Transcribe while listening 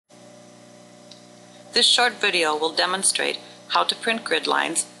This short video will demonstrate how to print grid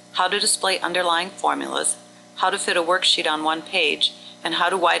lines, how to display underlying formulas, how to fit a worksheet on one page, and how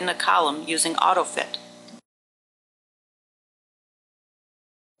to widen a column using AutoFit.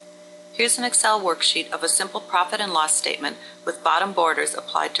 Here's an Excel worksheet of a simple profit and loss statement with bottom borders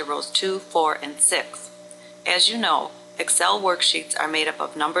applied to rows 2, 4, and 6. As you know, Excel worksheets are made up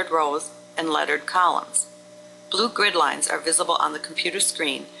of numbered rows and lettered columns. Blue grid lines are visible on the computer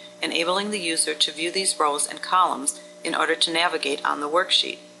screen, enabling the user to view these rows and columns in order to navigate on the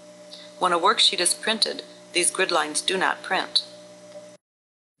worksheet. When a worksheet is printed, these grid lines do not print.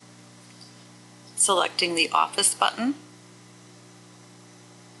 Selecting the Office button,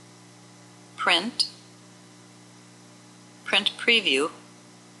 Print, Print Preview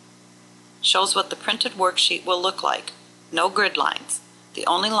shows what the printed worksheet will look like. No grid lines. The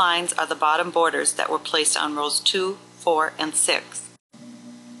only lines are the bottom borders that were placed on rows 2, 4, and 6.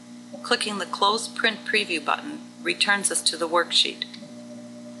 Clicking the Close Print Preview button returns us to the worksheet.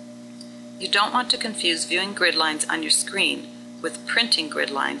 You don't want to confuse viewing grid lines on your screen with printing grid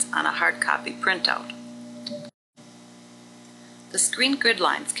lines on a hard copy printout. The screen grid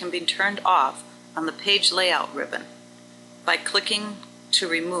lines can be turned off on the Page Layout ribbon by clicking to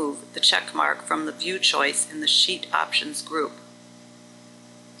remove the check mark from the View choice in the Sheet Options group.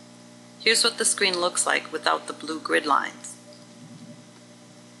 Here's what the screen looks like without the blue grid lines.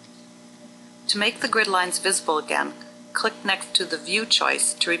 To make the grid lines visible again, click next to the View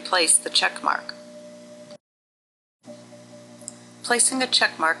choice to replace the check mark. Placing a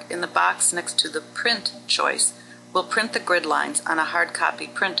check mark in the box next to the Print choice will print the grid lines on a hard copy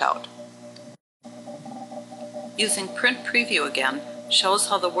printout. Using Print Preview again shows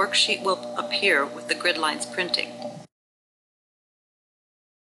how the worksheet will appear with the grid lines printing.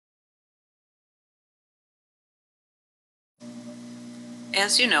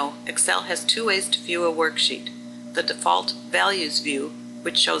 As you know, Excel has two ways to view a worksheet: the default Values view,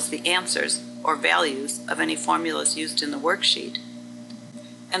 which shows the answers or values of any formulas used in the worksheet,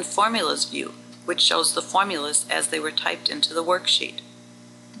 and Formulas view, which shows the formulas as they were typed into the worksheet.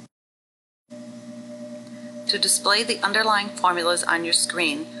 To display the underlying formulas on your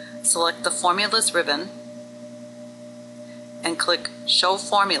screen, select the Formulas ribbon and click Show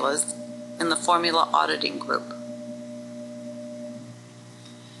Formulas in the Formula Auditing group.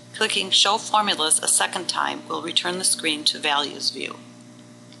 Clicking Show Formulas a second time will return the screen to Values view.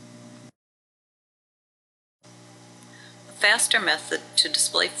 A faster method to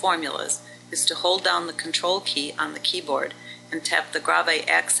display formulas is to hold down the Control key on the keyboard and tap the Grave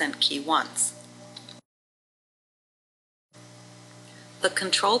accent key once. The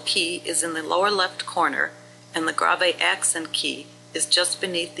Control key is in the lower left corner, and the Grave accent key is just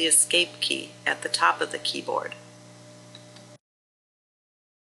beneath the Escape key at the top of the keyboard.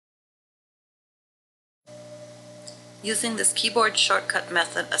 Using this keyboard shortcut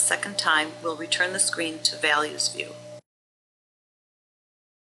method a second time will return the screen to Values view.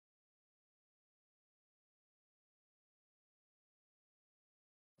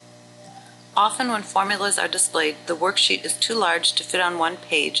 Often when formulas are displayed, the worksheet is too large to fit on one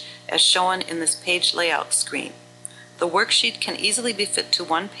page, as shown in this page layout screen. The worksheet can easily be fit to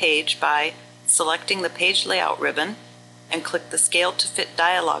one page by selecting the Page Layout ribbon and click the Scale to Fit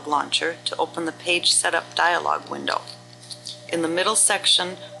dialog launcher to open the Page Setup dialog window. In the middle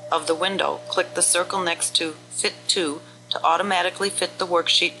section of the window, click the circle next to Fit To automatically fit the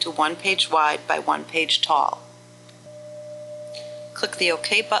worksheet to 1 page wide by 1 page tall. Click the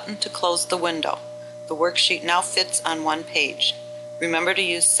OK button to close the window. The worksheet now fits on one page. Remember to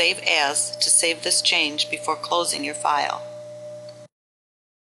use Save As to save this change before closing your file.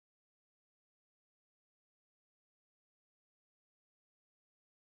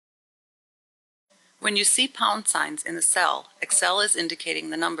 When you see pound signs in a cell, Excel is indicating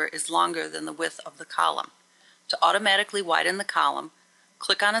the number is longer than the width of the column. To automatically widen the column,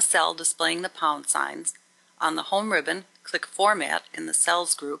 click on a cell displaying the pound signs. On the Home ribbon, click Format in the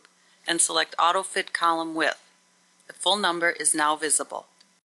Cells group and select Auto Fit Column Width. The full number is now visible.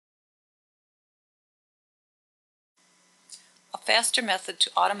 A faster method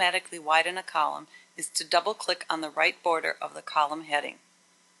to automatically widen a column is to double-click on the right border of the column heading.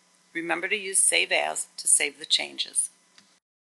 Remember to use Save As to save the changes.